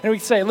look at it and we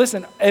say,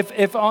 listen,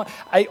 if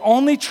I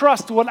only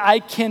trust what I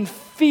can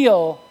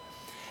feel,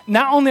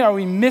 not only are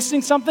we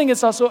missing something,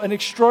 it's also an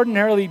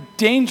extraordinarily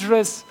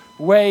dangerous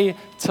way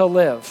to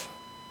live.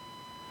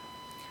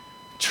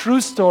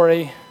 True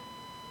story,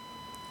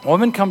 a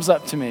woman comes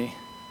up to me.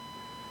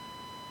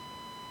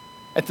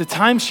 At the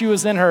time she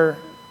was in her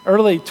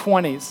early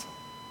 20s,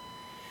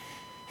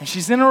 and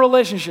she's in a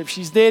relationship,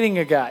 she's dating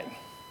a guy.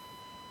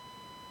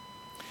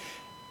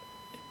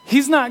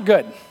 he's not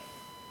good.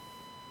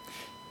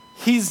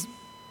 He's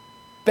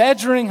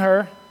badgering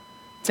her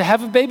to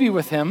have a baby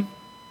with him,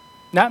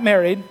 not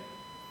married.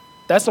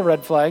 That's a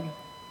red flag.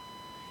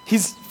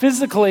 He's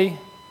physically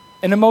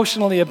and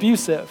emotionally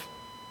abusive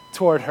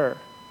toward her.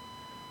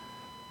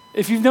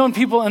 If you've known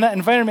people in that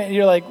environment,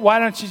 you're like, why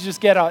don't you just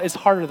get out? It's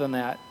harder than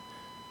that.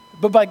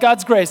 But by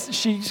God's grace,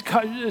 she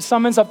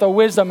summons up the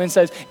wisdom and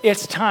says,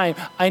 it's time,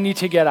 I need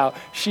to get out.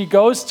 She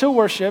goes to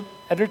worship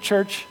at her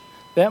church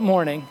that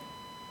morning.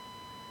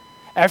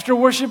 After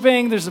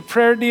worshiping, there's a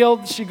prayer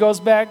deal. She goes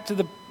back to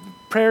the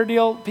prayer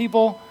deal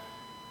people,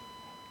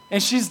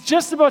 and she's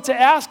just about to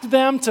ask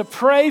them to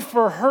pray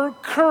for her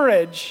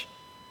courage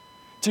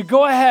to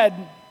go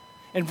ahead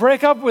and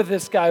break up with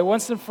this guy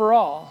once and for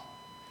all.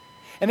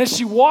 And as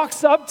she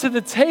walks up to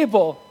the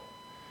table,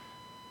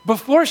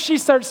 before she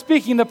starts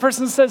speaking, the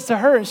person says to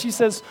her, and she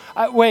says,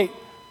 wait,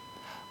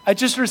 I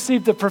just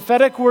received a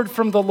prophetic word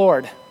from the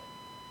Lord.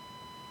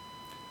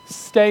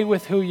 Stay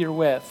with who you're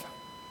with.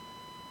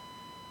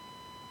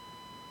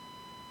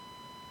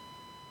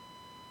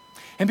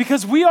 And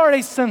because we are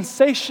a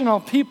sensational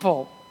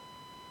people,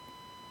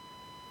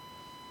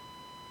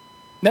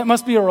 that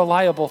must be a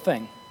reliable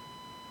thing.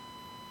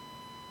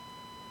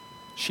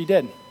 She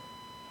did.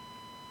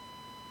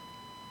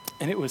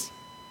 And it was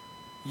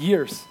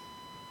years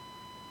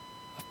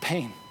of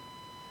pain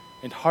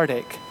and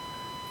heartache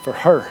for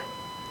her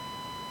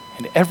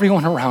and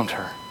everyone around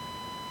her.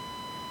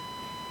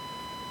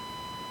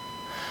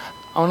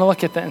 I want to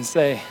look at that and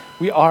say,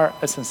 we are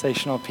a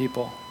sensational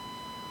people.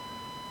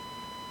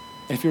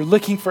 And if you're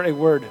looking for a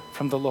word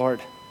from the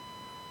Lord,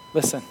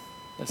 listen.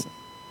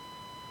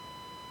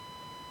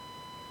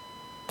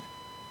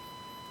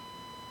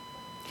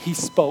 He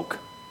spoke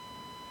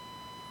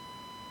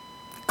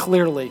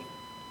clearly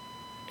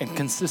and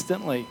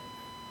consistently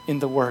in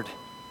the Word.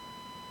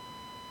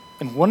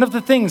 And one of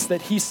the things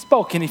that he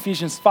spoke in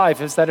Ephesians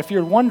 5 is that if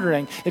you're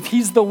wondering if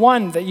he's the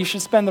one that you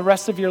should spend the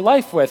rest of your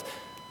life with,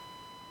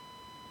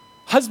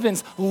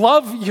 husbands,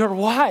 love your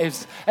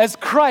wives as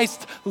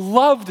Christ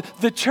loved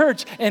the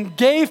church and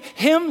gave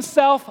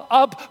himself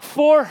up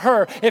for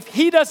her. If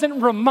he doesn't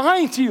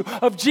remind you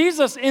of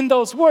Jesus in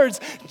those words,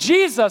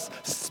 Jesus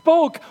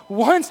spoke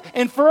once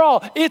and for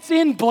all. It's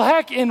in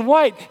black and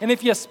white. And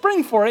if you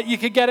spring for it, you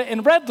could get it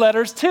in red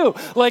letters too.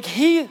 Like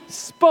he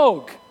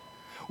spoke.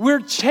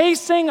 We're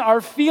chasing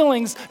our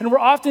feelings, and we're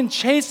often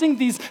chasing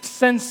these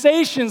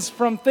sensations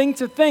from thing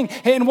to thing.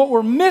 And what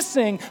we're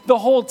missing the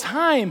whole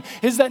time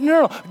is that,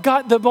 no,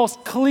 God, the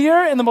most clear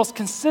and the most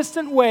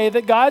consistent way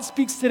that God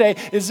speaks today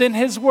is in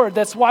his word.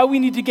 That's why we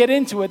need to get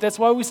into it. That's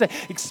why we say,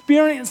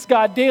 experience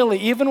God daily,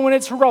 even when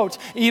it's rote,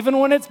 even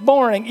when it's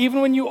boring, even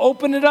when you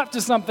open it up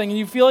to something and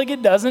you feel like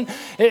it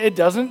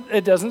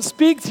doesn't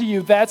speak to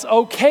you. That's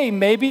okay.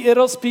 Maybe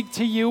it'll speak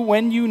to you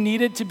when you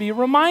need it to be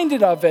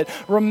reminded of it.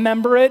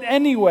 Remember it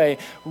anyway.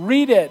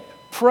 Read it,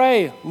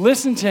 pray,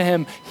 listen to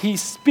him. He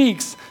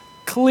speaks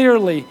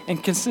clearly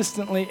and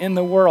consistently in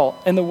the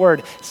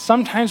word.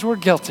 Sometimes we're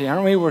guilty,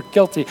 aren't we? We're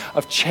guilty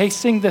of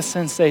chasing the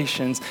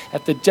sensations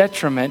at the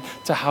detriment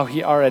to how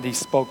he already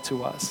spoke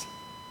to us.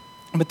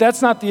 But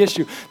that's not the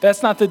issue.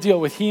 That's not the deal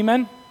with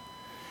Heman.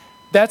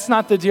 That's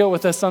not the deal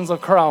with the sons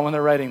of Korah when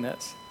they're writing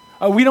this.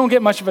 We don't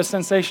get much of a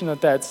sensation that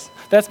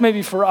that's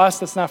maybe for us,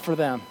 that's not for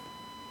them.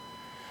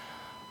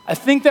 I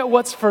think that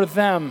what's for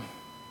them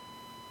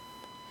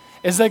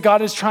is that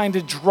God is trying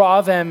to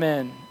draw them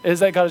in, is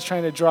that God is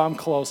trying to draw them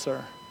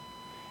closer.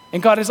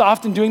 And God is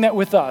often doing that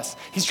with us.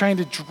 He's trying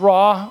to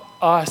draw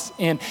us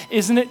in.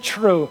 Isn't it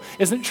true?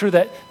 Isn't it true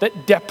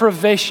that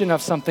deprivation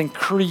of something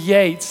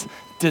creates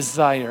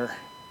desire?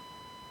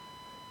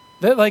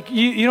 That like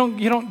you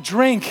don't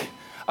drink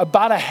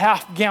about a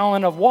half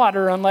gallon of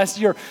water unless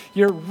you're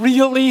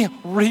really,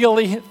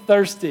 really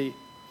thirsty.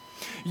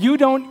 You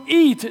don't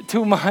eat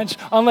too much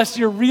unless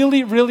you're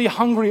really, really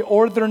hungry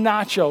or they're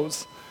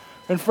nachos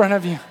in front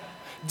of you.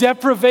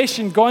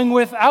 Deprivation, going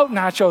without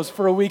nachos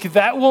for a week,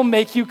 that will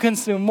make you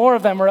consume more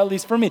of them, or at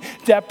least for me.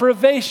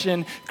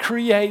 Deprivation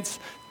creates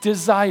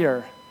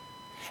desire.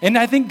 And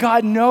I think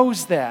God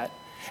knows that.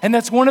 And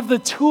that's one of the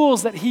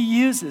tools that he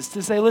uses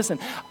to say, listen,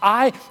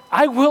 I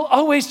will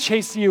always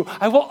chase you.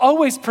 I will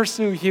always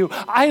pursue you.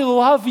 I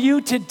love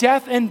you to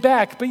death and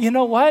back. But you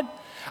know what?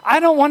 I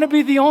don't want to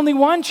be the only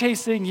one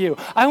chasing you.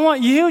 I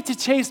want you to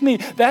chase me.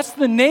 That's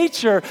the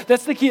nature,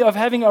 that's the key of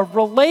having a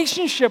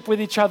relationship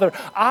with each other.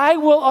 I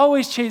will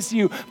always chase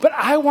you, but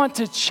I want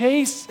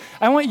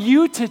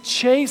you to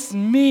chase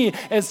me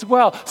as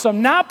well. So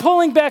I'm not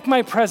pulling back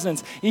my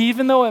presence,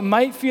 even though it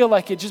might feel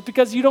like it. Just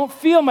because you don't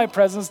feel my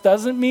presence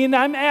doesn't mean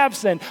I'm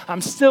absent.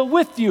 I'm still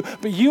with you,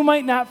 but you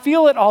might not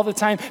feel it all the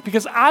time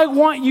because I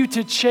want you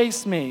to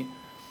chase me.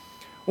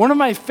 One of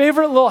my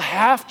favorite little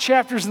half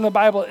chapters in the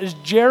Bible is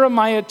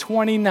Jeremiah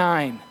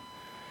 29.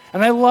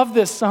 And I love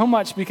this so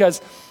much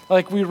because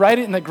like we write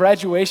it in the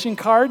graduation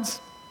cards.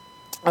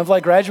 of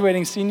like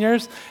graduating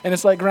seniors, and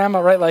it's like grandma,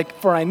 right? Like,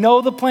 for I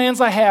know the plans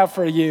I have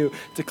for you,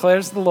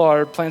 declares the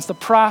Lord, plans to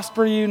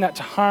prosper you, not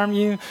to harm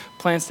you,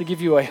 plans to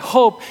give you a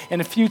hope and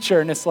a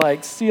future. And it's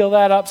like, seal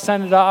that up,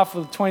 send it off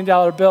with a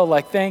 $20 bill.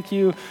 Like, thank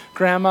you,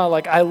 grandma.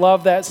 Like, I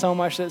love that so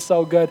much. That's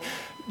so good.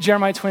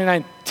 Jeremiah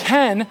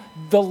 29:10,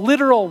 the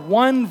literal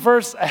one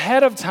verse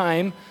ahead of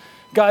time,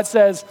 God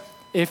says,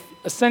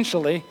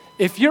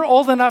 if you're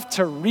old enough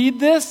to read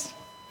this,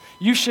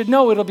 you should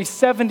know it'll be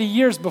 70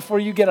 years before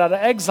you get out of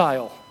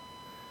exile.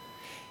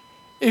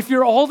 If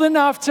you're old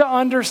enough to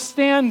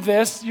understand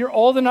this, you're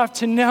old enough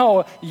to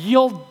know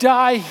you'll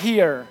die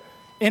here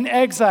in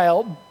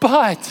exile,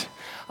 but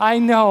I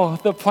know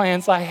the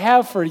plans I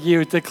have for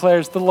you,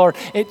 declares the Lord.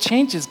 It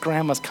changes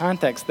grandma's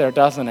context there,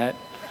 doesn't it?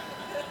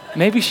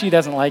 Maybe she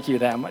doesn't like you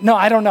that much. No,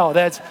 I don't know.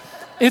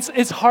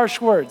 It's harsh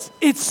words.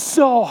 It's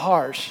so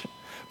harsh.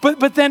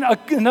 But then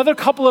another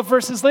couple of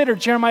verses later,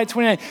 Jeremiah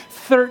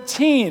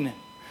 29:13,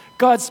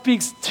 God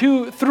speaks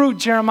through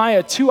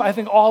Jeremiah to, I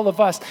think, all of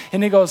us.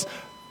 And he goes,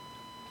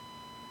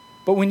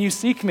 but when you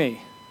seek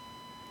me,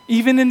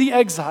 even in the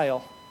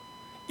exile,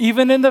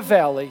 even in the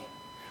valley,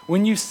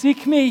 when you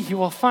seek me, you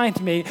will find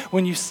me.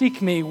 When you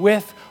seek me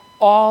with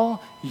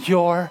all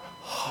your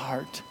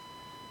heart,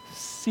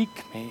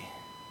 seek me.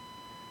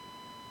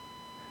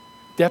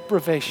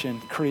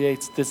 Deprivation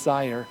creates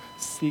desire.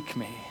 Seek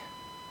me.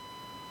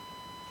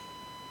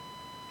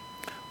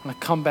 I want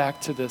to come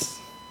back to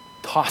this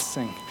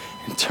tossing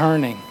and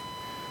turning.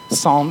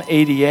 Psalm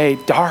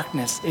 88,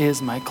 darkness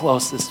is my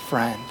closest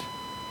friend.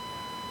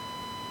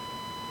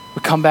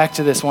 We come back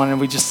to this one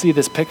and we just see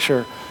this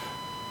picture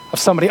of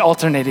somebody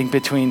alternating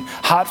between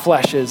hot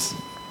flashes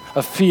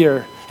of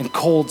fear and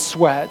cold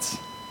sweats.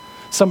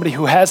 Somebody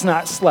who has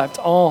not slept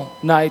all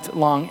night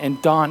long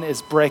and dawn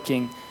is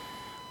breaking.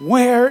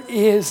 Where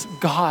is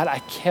God?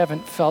 I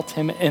haven't felt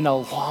him in a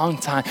long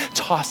time,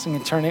 tossing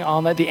and turning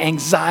all night. The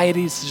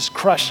anxiety is just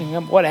crushing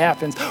him. What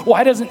happens?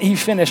 Why doesn't he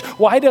finish?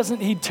 Why doesn't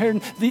he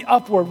turn the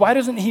upward? Why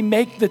doesn't he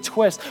make the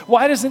twist?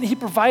 Why doesn't he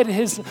provide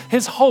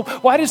his hope?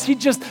 Why does he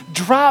just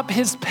drop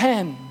his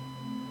pen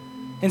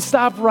and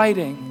stop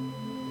writing?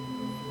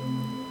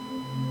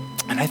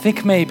 And I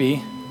think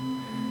maybe,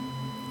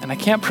 and I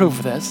can't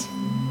prove this,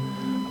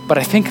 but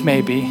I think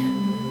maybe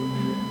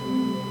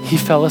he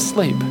fell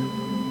asleep.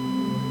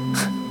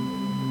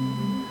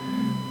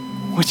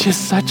 Which is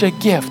such a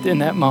gift in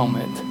that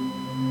moment.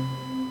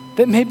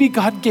 That maybe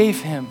God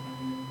gave him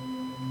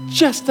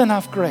just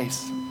enough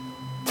grace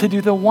to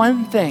do the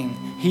one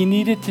thing he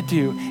needed to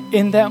do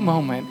in that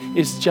moment,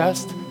 is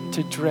just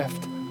to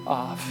drift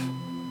off.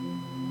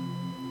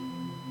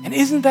 And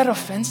isn't that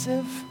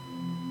offensive?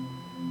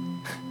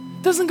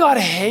 Doesn't God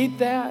hate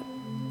that?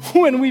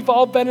 When we've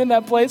all been in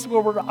that place where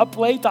we're up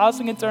late,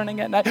 tossing and turning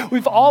at night.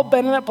 We've all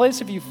been in that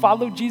place. If you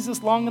follow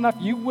Jesus long enough,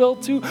 you will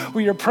too.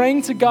 Where you're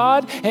praying to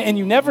God and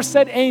you never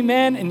said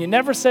amen and you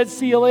never said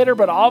see you later,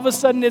 but all of a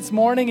sudden it's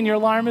morning and your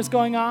alarm is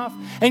going off.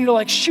 And you're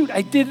like, shoot,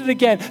 I did it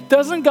again.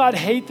 Doesn't God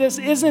hate this?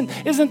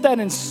 Isn't that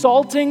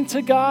insulting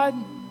to God?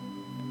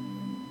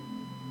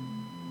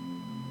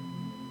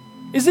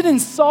 Is it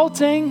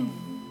insulting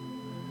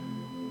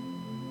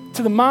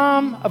to the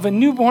mom of a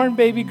newborn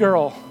baby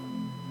girl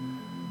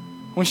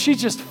when she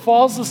just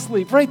falls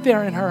asleep right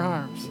there in her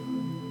arms?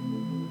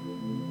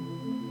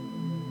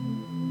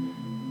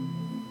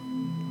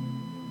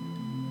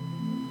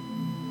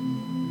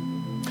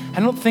 I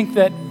don't think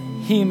that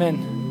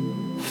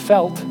Heman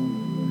felt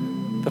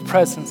the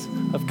presence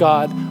of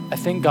God. I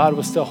think God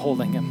was still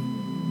holding him.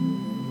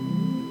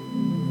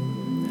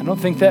 I don't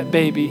think that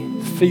baby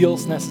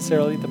feels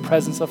necessarily the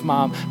presence of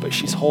mom, but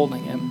she's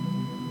holding him.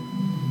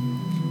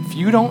 If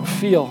you don't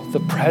feel the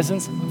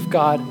presence of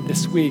God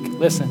this week,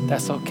 listen,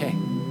 that's okay.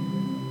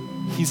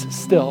 He's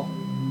still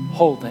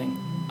holding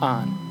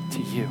on to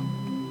you.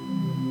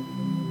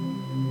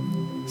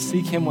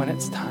 Seek him when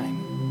it's time.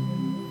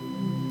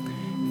 I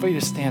invite you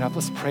to stand up.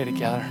 Let's pray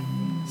together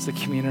as a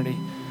community.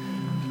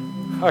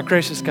 Our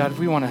gracious God,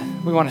 we want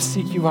to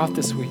seek you out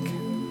this week.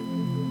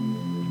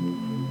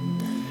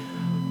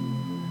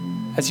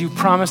 As you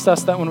promised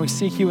us that when we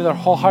seek you with our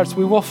whole hearts,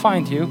 we will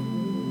find you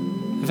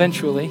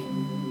eventually.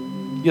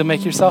 You'll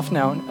make yourself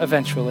known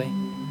eventually.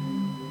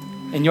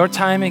 In your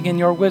timing and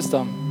your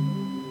wisdom.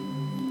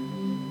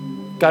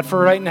 God, for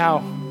right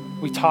now,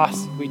 we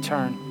toss, we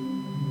turn.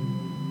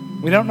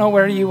 We don't know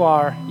where you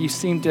are. You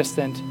seem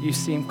distant. You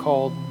seem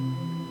cold.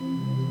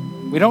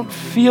 We don't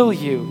feel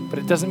you, but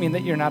it doesn't mean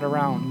that you're not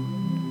around.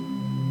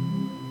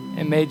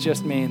 It may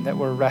just mean that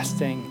we're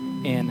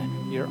resting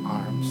in your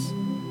arms.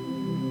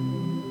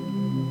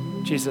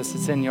 Jesus,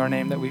 it's in your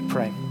name that we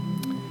pray.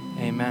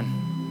 Amen.